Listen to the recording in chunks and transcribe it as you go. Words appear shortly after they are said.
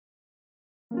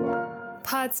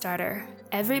Podstarter.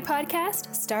 Every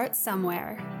podcast starts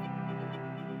somewhere.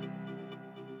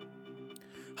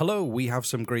 Hello, we have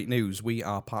some great news. We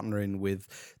are partnering with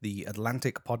the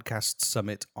Atlantic Podcast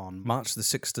Summit on March the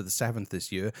 6th to the 7th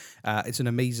this year. It's an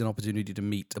amazing opportunity to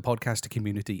meet the podcaster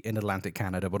community in Atlantic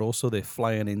Canada, but also they're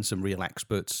flying in some real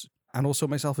experts. And also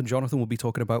myself and Jonathan will be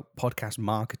talking about podcast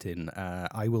marketing.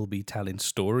 I will be telling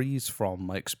stories from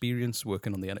my experience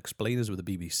working on the Unexplainers with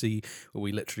the BBC, where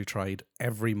we literally tried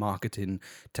every marketing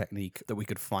technique that we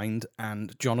could find.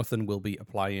 And Jonathan will be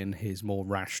applying his more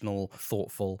rational,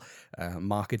 thoughtful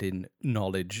marketing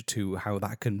knowledge to how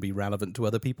that can be relevant to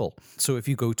other people. So if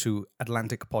you go to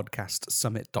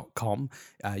atlanticpodcastsummit.com,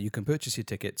 you can purchase your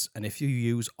tickets. And if you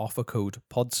use offer code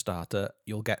PODSTARTER,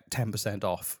 you'll get 10%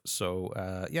 off. So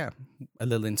a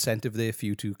little incentive there for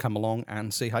you to come along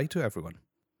and say hi to everyone.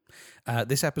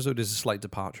 This episode is a slight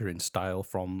departure in style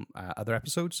from other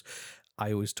episodes.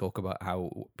 I always talk about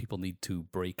how people need to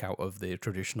break out of their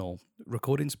traditional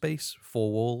recording space,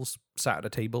 four walls, sat at a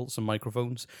table, some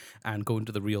microphones, and go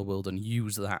into the real world and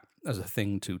use that as a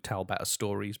thing to tell better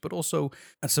stories, but also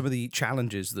some of the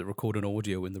challenges that recording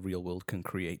audio in the real world can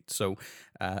create. So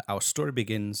our story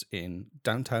begins in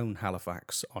downtown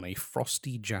Halifax on a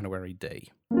frosty January day.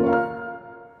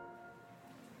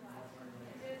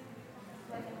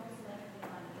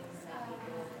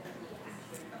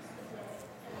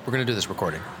 We're going to do this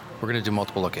recording. We're going to do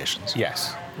multiple locations.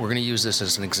 Yes. We're going to use this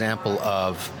as an example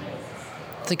of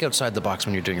think outside the box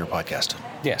when you're doing your podcast.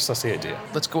 Yes, that's the idea.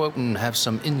 Let's go out and have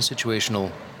some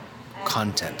in-situational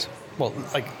content. Well,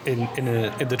 like in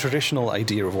the traditional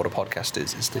idea of what a podcast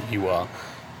is that you are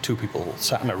two people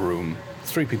sat in a room,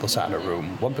 three people sat in a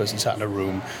room, one person sat in a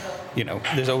room. You know,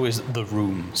 there's always the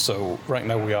room. So right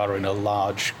now we are in a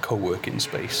large co-working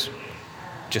space.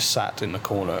 Just sat in the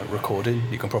corner recording.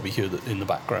 You can probably hear that in the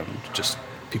background, just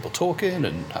people talking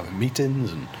and having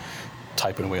meetings and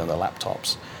typing away on their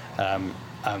laptops. And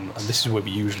this is where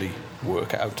we usually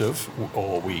work out of,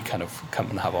 or we kind of come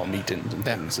and have our meetings and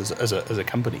things as a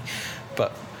company.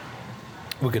 But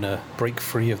we're going to break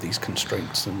free of these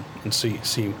constraints and see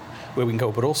where we can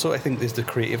go. But also I think there's the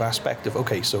creative aspect of,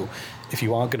 okay, so if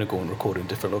you are going to go and record in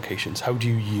different locations, how do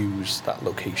you use that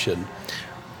location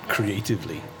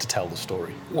creatively to tell the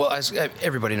story? Well, as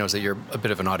everybody knows that you're a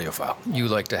bit of an audiophile. You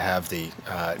like to have the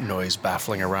noise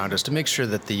baffling around us to make sure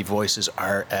that the voices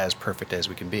are as perfect as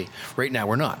we can be. Right now,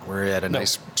 we're not. We're at a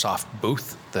nice soft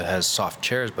booth that has soft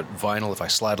chairs, but vinyl. If I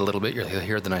slide a little bit, you'll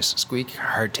hear the nice squeak.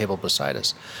 Hard table beside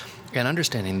us. And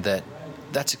understanding that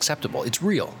that's acceptable. It's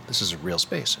real. This is a real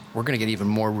space. We're going to get even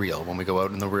more real when we go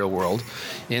out in the real world.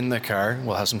 In the car,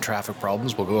 we'll have some traffic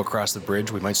problems. We'll go across the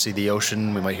bridge. We might see the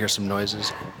ocean. We might hear some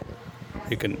noises.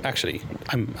 You can actually,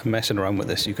 I'm messing around with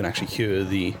this, you can actually hear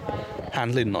the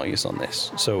handling noise on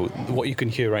this. So what you can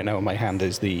hear right now in my hand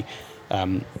is the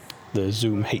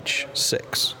Zoom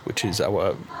H6, which is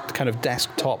our kind of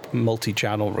desktop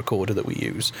multi-channel recorder that we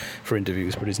use for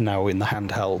interviews, but is now in the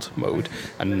handheld mode.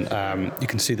 And you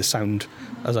can see the sound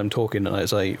as I'm talking, and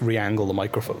as I re-angle the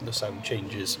microphone, the sound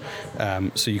changes.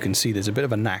 So you can see there's a bit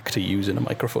of a knack to using a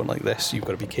microphone like this. You've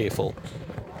got to be careful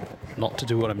not to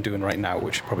do what I'm doing right now,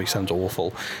 which probably sounds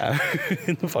awful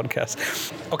in the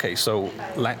podcast. Okay, so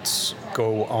let's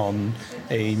go on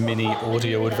a mini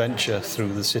audio adventure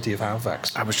through the city of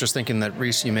Halifax. I was just thinking that,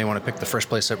 Reese, you may want to pick the first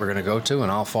place that we're going to go to, and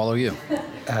I'll follow you.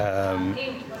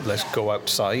 Let's go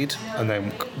outside and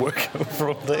then work out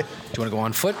from there. Do you want to go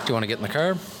on foot? Do you want to get in the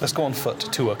car? Let's go on foot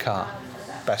to a car.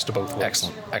 Best of both worlds.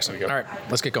 Excellent. All right,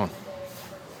 let's get going.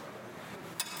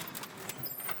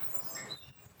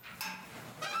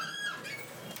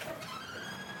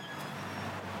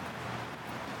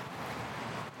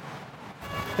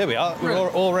 Here we are. We're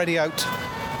already out.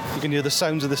 You can hear the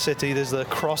sounds of the city. There's the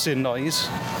crossing noise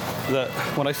that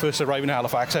when I first arrived in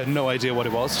Halifax, I had no idea what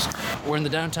it was. We're in the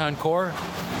downtown core.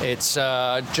 It's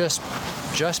just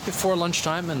before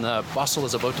lunchtime, and the bustle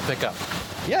is about to pick up.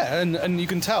 Yeah, and you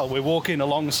can tell we're walking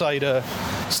alongside a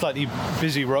slightly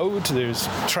busy road. There's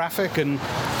traffic, and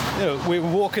you know we're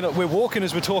walking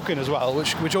as we're talking as well,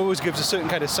 which always gives a certain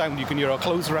kind of sound. You can hear our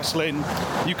clothes rustling,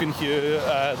 you can hear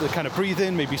the kind of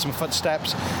breathing, maybe some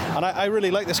footsteps, and I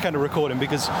really like this kind of recording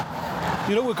because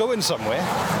you know we're going somewhere,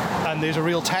 and there's a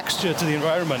real texture to the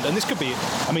environment. And this could be,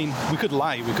 I mean, we could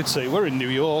lie, we could say we're in New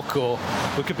York, or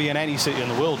we could be in any city in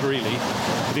the world, really.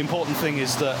 But the important thing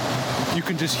is that you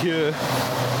can just hear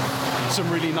some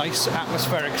really nice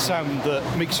atmospheric sound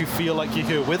that makes you feel like you're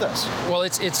here with us. Well,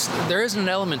 there is an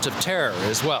element of terror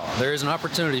as well. There is an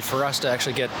opportunity for us to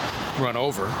actually get run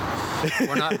over.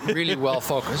 We're not really well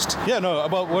focused. Yeah, no,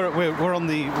 well, we're on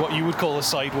the what you would call a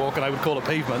sidewalk and I would call a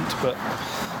pavement, but...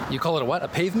 You call it a what? A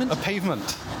pavement? A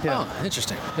pavement, yeah. Oh,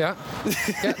 interesting. Yeah.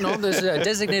 Yeah, no, there's a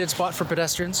designated spot for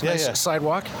pedestrians. Yeah, nice yeah.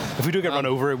 Sidewalk. If we do get run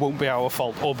over, it won't be our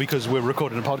fault, or because we're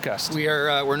recording a podcast.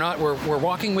 We're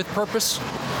walking with purpose.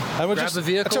 And we'll Grab a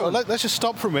vehicle. Let's just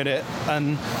stop for a minute,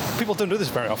 and people don't do this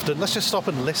very often. Let's just stop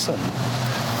and listen.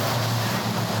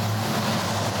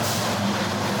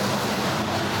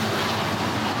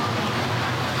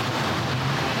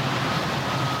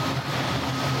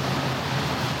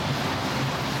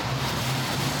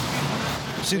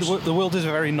 See, the world is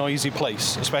a very noisy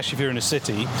place, especially if you're in a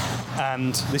city,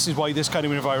 and this is why this kind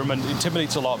of environment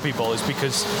intimidates a lot of people, is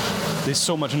because there's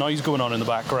so much noise going on in the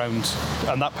background,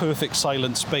 and that perfect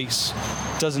silent space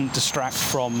doesn't distract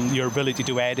from your ability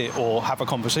to edit or have a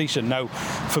conversation. Now,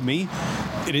 for me,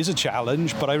 it is a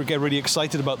challenge, but I get really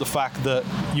excited about the fact that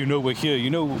we're here. You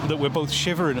know that we're both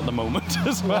shivering at the moment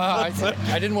as well. I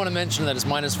didn't want to mention that it's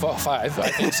 -5, I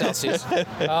think, Celsius.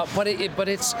 But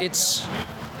it's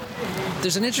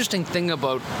there's an interesting thing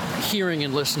about hearing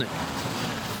and listening.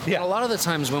 Yeah. And a lot of the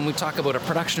times when we talk about a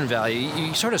production value,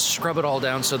 you sort of scrub it all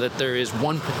down so that there is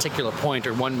one particular point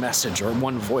or one message or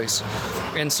one voice.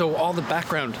 And so all the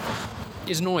background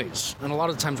is noise. And a lot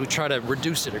of the times we try to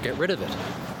reduce it or get rid of it.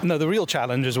 No, the real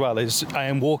challenge as well is I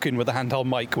am walking with a handheld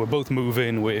mic. We're both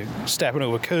moving, we're stepping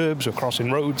over curbs, we're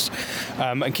crossing roads,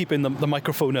 and keeping the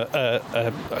microphone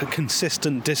a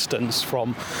consistent distance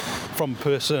from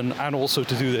person, and also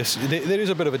to do this. There is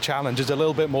a bit of a challenge. It's a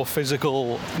little bit more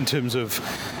physical in terms of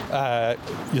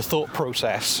your thought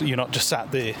process. You're not just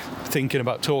sat there thinking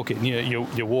about talking.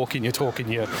 You're walking, you're talking,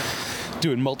 you're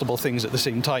doing multiple things at the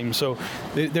same time. So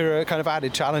there are kind of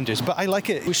added challenges, but I like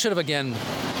it. We should have, again,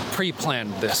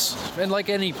 pre-planned this. And like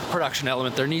any production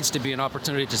element, there needs to be an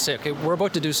opportunity to say, okay, we're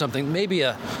about to do something. Maybe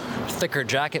a thicker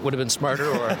jacket would have been smarter,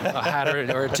 or a hat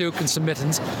or two, and some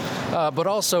mittens. But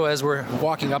also, as we're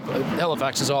walking up,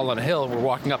 Halifax is all on a hill, we're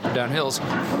walking up and down hills,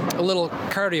 a little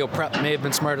cardio prep may have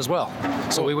been smart as well.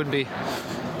 So we wouldn't be,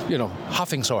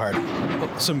 huffing so hard.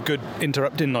 Some good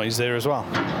interrupting noise there as well.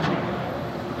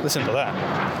 Listen to that.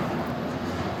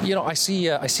 I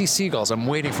see seagulls. I'm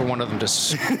waiting for one of them to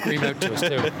scream out to us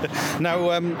too. Now,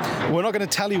 we're not going to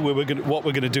tell you what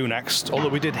we're going to do next, although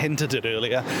we did hint at it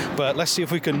earlier. But let's see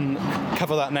if we can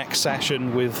cover that next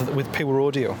session with Pure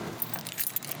Audio.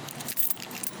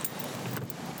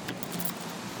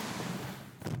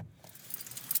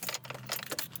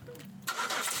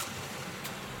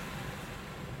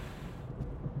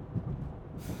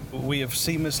 We have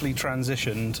seamlessly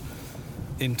transitioned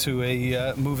into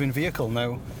a moving vehicle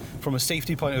now. From a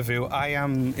safety point of view, I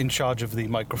am in charge of the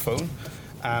microphone,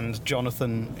 and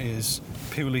Jonathan is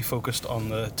purely focused on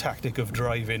the tactic of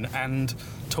driving and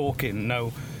talking.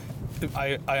 Now,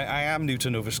 I am new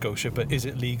to Nova Scotia, but is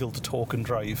it legal to talk and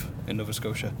drive in Nova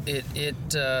Scotia?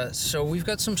 So we've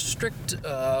got some strict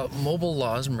mobile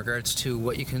laws in regards to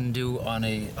what you can do on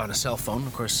a cell phone.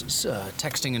 Of course,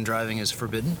 texting and driving is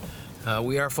forbidden.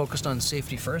 We are focused on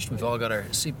safety first. We've all got our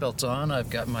seatbelts on. I've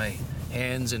got my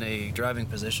hands in a driving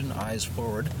position, eyes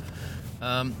forward.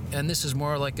 And this is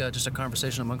more like just a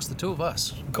conversation amongst the two of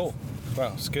us. Cool.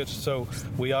 Wow, it's good. So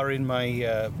we are in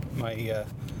my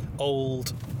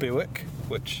old Buick,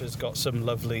 which has got some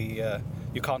lovely...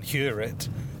 you can't hear it,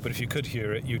 but if you could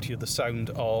hear it, you'd hear the sound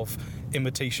of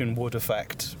imitation wood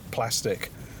effect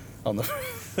plastic on the...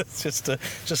 It's just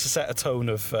to set a tone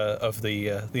of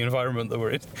the environment that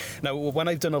we're in. Now, when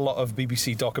I've done a lot of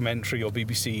BBC documentary or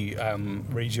BBC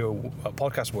radio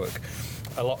podcast work,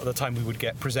 a lot of the time we would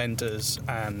get presenters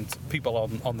and people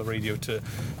on the radio to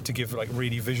give like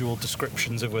really visual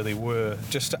descriptions of where they were,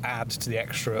 just to add to the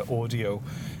extra audio,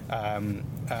 and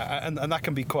that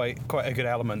can be quite a good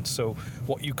element. So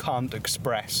what you can't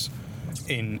express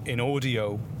in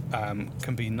audio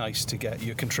can be nice to get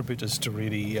your contributors to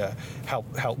really help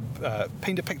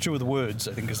paint a picture with words,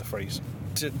 I think is the phrase.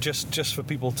 Just for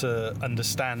people to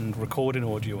understand recording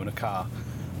audio in a car.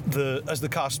 As the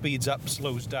car speeds up,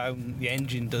 slows down, the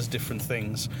engine does different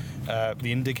things.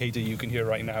 The indicator you can hear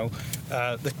right now,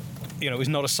 is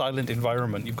not a silent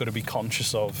environment. You've got to be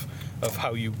conscious of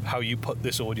how you put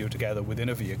this audio together within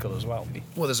a vehicle as well.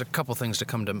 Well, there's a couple things to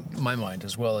come to my mind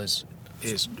as well as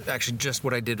is actually just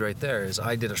what I did right there is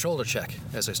I did a shoulder check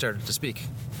as I started to speak.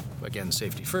 Again,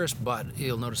 safety first, but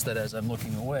you'll notice that as I'm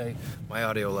looking away, my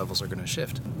audio levels are going to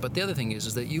shift. But the other thing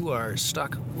is that you are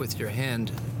stuck with your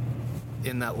hand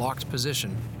in that locked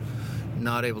position,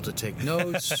 not able to take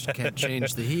notes, can't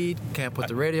change the heat, can't put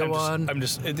the radio on.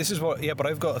 But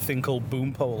I've got a thing called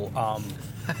boom pole arm,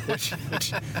 which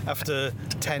after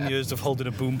 10 years of holding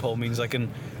a boom pole means I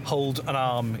can hold an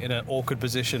arm in an awkward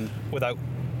position without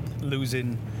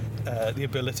losing the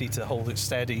ability to hold it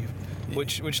steady,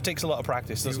 which takes a lot of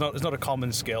practice. It's not a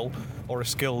common skill or a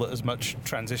skill that has much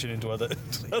transition into other.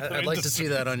 I'd like to see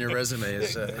that on your resume.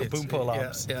 Boom pole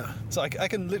arms. Yeah. So I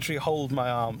can literally hold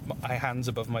my hands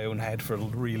above my own head for a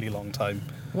really long time.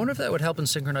 I wonder if that would help in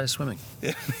synchronized swimming.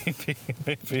 Yeah,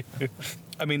 maybe.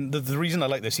 I mean, the reason I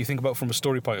like this, you think about from a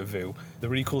story point of view, the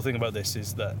really cool thing about this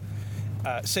is that,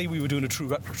 say we were doing a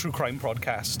true crime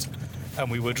podcast, and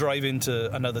we were driving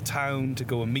to another town to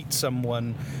go and meet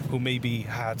someone who maybe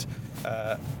had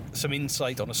some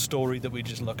insight on a story that we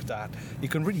just looked at. You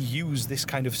can really use this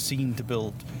kind of scene to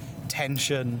build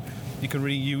tension. You can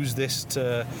really use this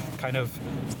to kind of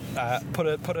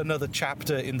put another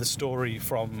chapter in the story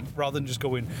rather than just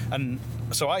going. And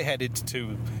so I headed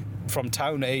from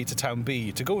town A to town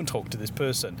B to go and talk to this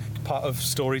person. Part of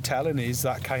storytelling is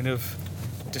that kind of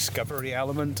discovery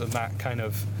element and that kind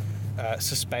of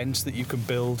suspense that you can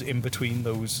build in between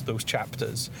those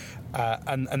chapters,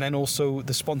 and then also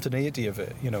the spontaneity of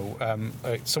it.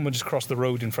 Someone just crossed the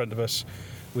road in front of us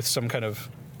with some kind of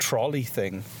trolley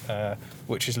thing,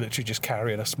 which is literally just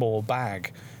carrying a small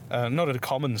bag. Not a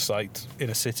common sight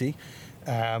in a city,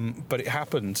 but it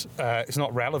happened. It's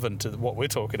not relevant to what we're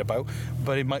talking about,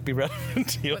 but it might be relevant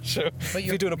to your show. If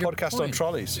you're doing a podcast on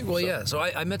trolleys. Well, yeah. So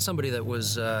I met somebody that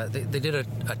was, they did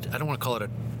I don't want to call it a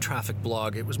traffic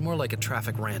blog. It was more like a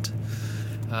traffic rant.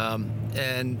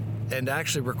 And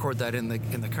actually record that in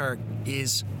the car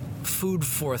is food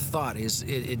for thought.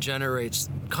 It generates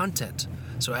content.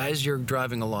 So as you're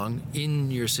driving along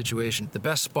in your situation, the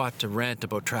best spot to rant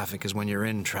about traffic is when you're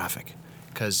in traffic,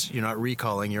 because you're not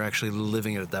recalling, you're actually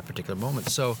living it at that particular moment.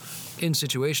 So in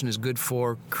situation is good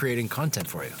for creating content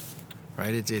for you,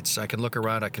 right? It's I can look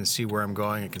around, I can see where I'm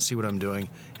going, I can see what I'm doing,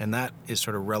 and that is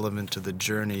sort of relevant to the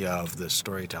journey of the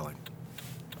storytelling.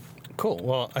 Cool.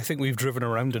 Well, I think we've driven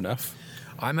around enough.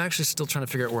 I'm actually still trying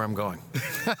to figure out where I'm going.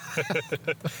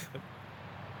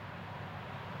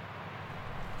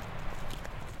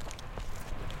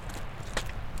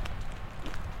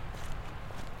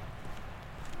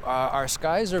 Our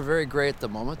skies are very gray at the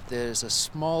moment. There's a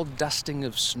small dusting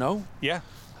of snow. Yeah.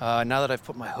 Now that I've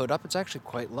put my hood up, it's actually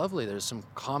quite lovely. There's some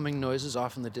calming noises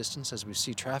off in the distance as we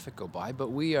see traffic go by, but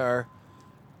we are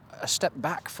a step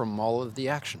back from all of the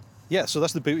action. Yeah, so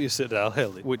that's the beauty of Citadel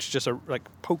Hill, which just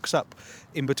pokes up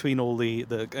in between all the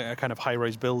kind of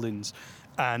high-rise buildings,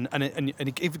 and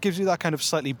it gives you that kind of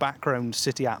slightly background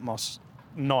city atmos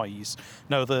noise.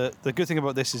 Now, the good thing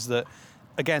about this is that,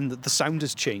 again, the sound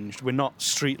has changed. We're not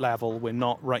street level. We're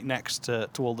not right next to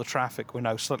all the traffic. We're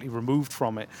now slightly removed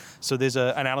from it. So there's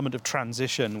an element of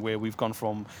transition where we've gone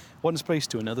from one space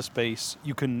to another space.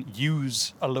 You can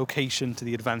use a location to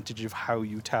the advantage of how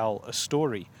you tell a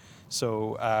story.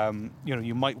 So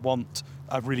you might want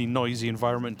a really noisy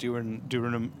environment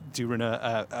during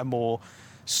a more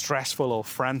stressful or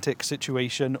frantic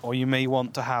situation, or you may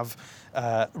want to have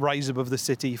rise above the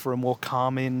city for a more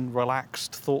calming,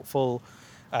 relaxed, thoughtful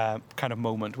kind of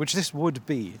moment, which this would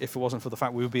be if it wasn't for the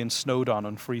fact we were being snowed on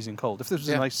and freezing cold. If this was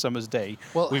a nice summer's day,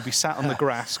 we'd be sat on the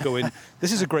grass going,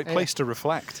 this is a great place to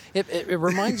reflect. It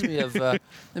reminds me of, and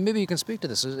maybe you can speak to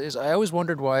this, is I always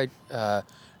wondered why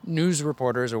news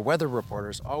reporters or weather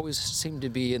reporters always seem to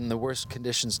be in the worst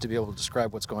conditions to be able to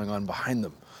describe what's going on behind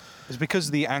them. It's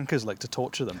because the anchors like to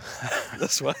torture them.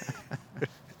 That's why.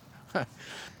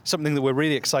 Something that we're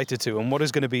really excited to, and what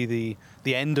is going to be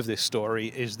the end of this story,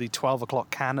 is the 12 o'clock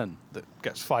cannon that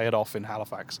gets fired off in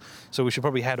Halifax. So we should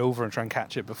probably head over and try and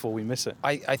catch it before we miss it.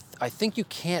 I think you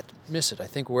can't miss it. I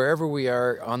think wherever we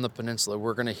are on the peninsula,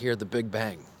 we're going to hear the big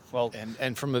bang. Well,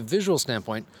 and from a visual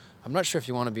standpoint, I'm not sure if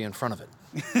you want to be in front of it.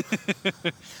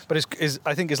 But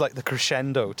I think it's like the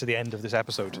crescendo to the end of this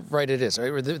episode. Right, it is.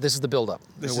 Right? This is the build-up.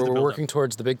 We're working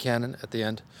towards the big cannon at the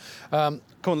end. Come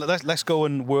on, let's go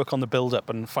and work on the build-up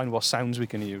and find what sounds we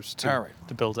can use to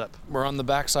build up. We're on the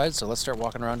back side, so let's start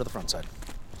walking around to the front side.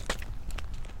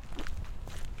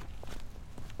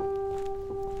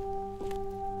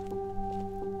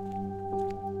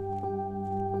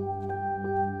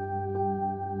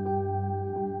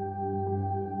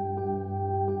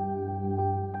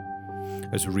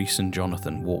 As Rhys and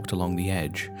Jonathan walked along the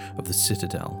edge of the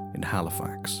Citadel in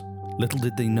Halifax, little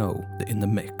did they know that in the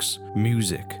mix,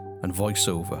 music and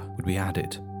voiceover would be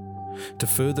added to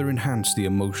further enhance the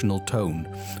emotional tone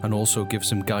and also give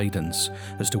some guidance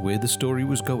as to where the story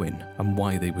was going and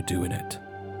why they were doing it.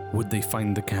 Would they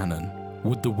find the cannon,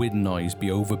 Would the wind noise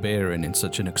be overbearing in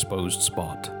such an exposed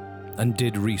spot? And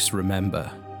did Reese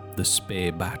remember the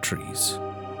spare batteries?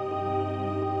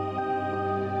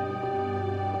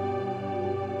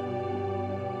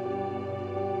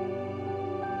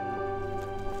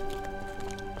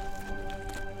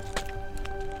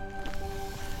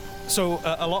 So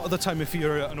a lot of the time, if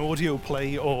you're an audio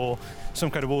play or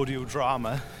some kind of audio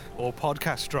drama or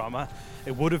podcast drama,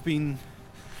 it would have been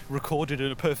recorded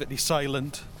in a perfectly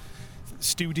silent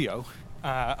studio,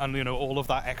 and all of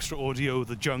that extra audio,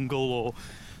 the jungle or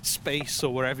space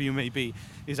or wherever you may be,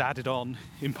 is added on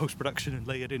in post-production and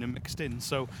layered in and mixed in.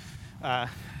 So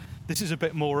this is a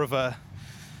bit more of a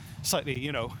slightly,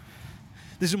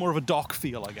 this is more of a doc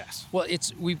feel, I guess. Well,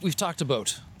 we've talked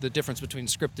about the difference between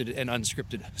scripted and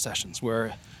unscripted sessions,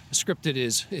 where scripted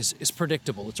is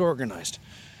predictable, it's organized.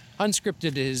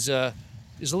 Unscripted is a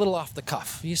little off the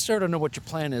cuff. You sort of know what your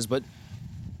plan is, but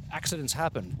accidents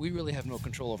happen. We really have no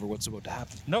control over what's about to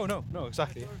happen. No,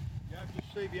 exactly. You have to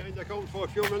stay behind the counter for a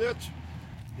few minutes.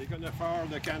 They're going to fire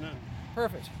the cannon.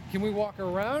 Perfect. Can we walk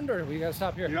around, or we got to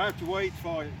stop here? You have to wait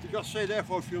for it. Just stay there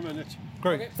for a few minutes.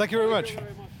 Great. Okay. Thank you very much.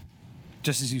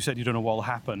 Just as you said, you don't know what will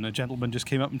happen. A gentleman just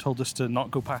came up and told us to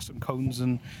not go past some cones,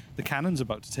 and the cannon's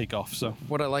about to take off. So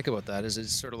What I like about that is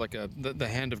it's sort of like the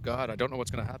hand of God. I don't know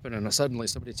what's going to happen, and suddenly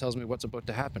somebody tells me what's about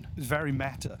to happen. it's very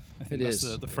meta. I think It that's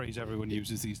is. the phrase everyone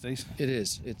uses these days. It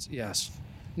is. Yes.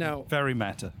 Now, Very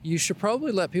meta. you should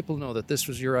probably let people know that this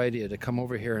was your idea to come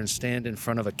over here and stand in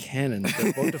front of a cannon that's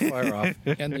about to fire off,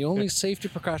 and the only safety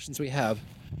precautions we have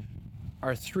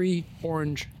are 3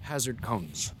 orange hazard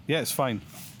cones. Yeah, it's fine.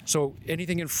 So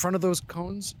anything in front of those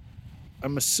cones,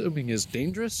 I'm assuming is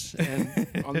dangerous, and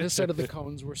on this side of the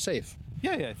cones, we're safe.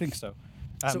 Yeah, I think so.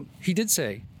 So he did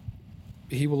say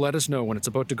he will let us know when it's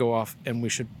about to go off, and we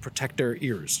should protect our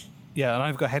ears. Yeah, and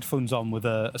I've got headphones on with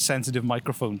a sensitive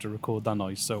microphone to record that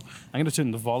noise, so I'm going to turn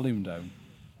the volume down.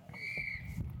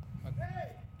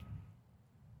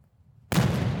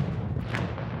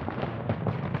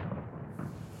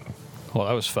 Well,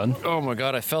 that was fun. Oh my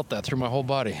God, I felt that through my whole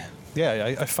body.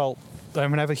 Yeah, I felt I've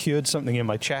never heard something in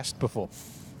my chest before.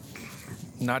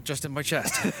 Not just in my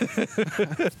chest.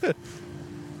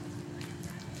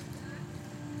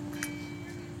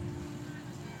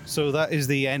 So that is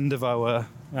the end of our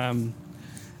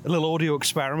little audio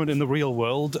experiment in the real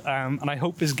world, and I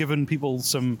hope has given people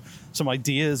some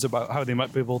ideas about how they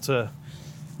might be able to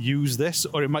use this,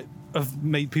 or it might have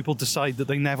made people decide that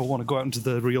they never want to go out into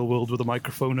the real world with a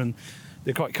microphone, and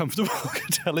they're quite comfortable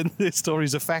telling their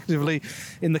stories effectively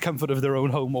in the comfort of their own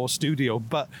home or studio.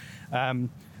 But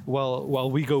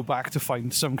while we go back to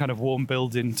find some kind of warm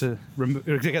building to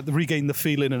regain the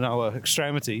feeling in our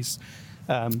extremities,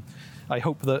 I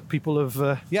hope that people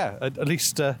have, at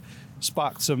least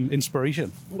sparked some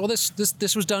inspiration. Well,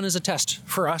 this was done as a test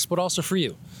for us, but also for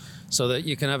you, so that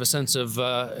you can have a sense of,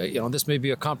 this may be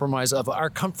a compromise of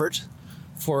our comfort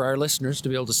for our listeners to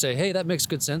be able to say, hey, that makes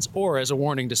good sense, or as a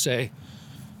warning to say,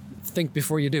 think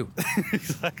before you do.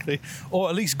 Exactly. Or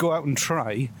at least go out and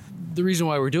try. The reason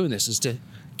why we're doing this is to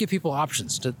give people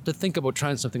options, to think about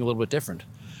trying something a little bit different.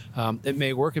 It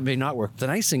may work, it may not work. The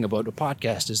nice thing about a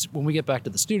podcast is when we get back to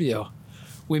the studio,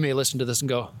 we may listen to this and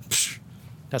go,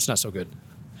 that's not so good.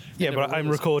 Yeah, but I'm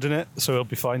recording it, so it'll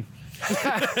be fine.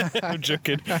 I'm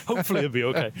joking. Hopefully it'll be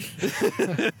okay.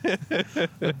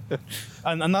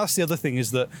 and that's the other thing,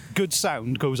 is that good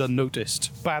sound goes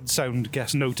unnoticed. Bad sound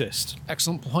gets noticed.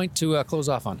 Excellent point to close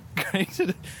off on.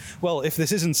 Well, if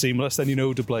this isn't seamless, then you know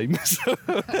who to blame.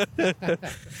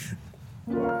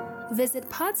 Visit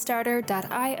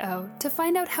podstarter.io to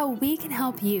find out how we can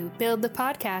help you build the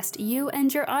podcast you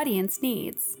and your audience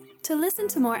needs. To listen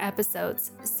to more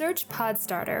episodes, search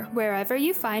Podstarter wherever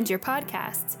you find your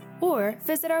podcasts, or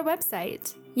visit our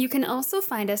website. You can also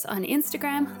find us on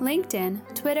Instagram,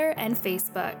 LinkedIn, Twitter, and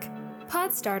Facebook.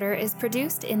 Podstarter is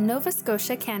produced in Nova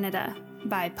Scotia, Canada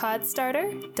by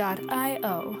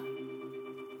podstarter.io.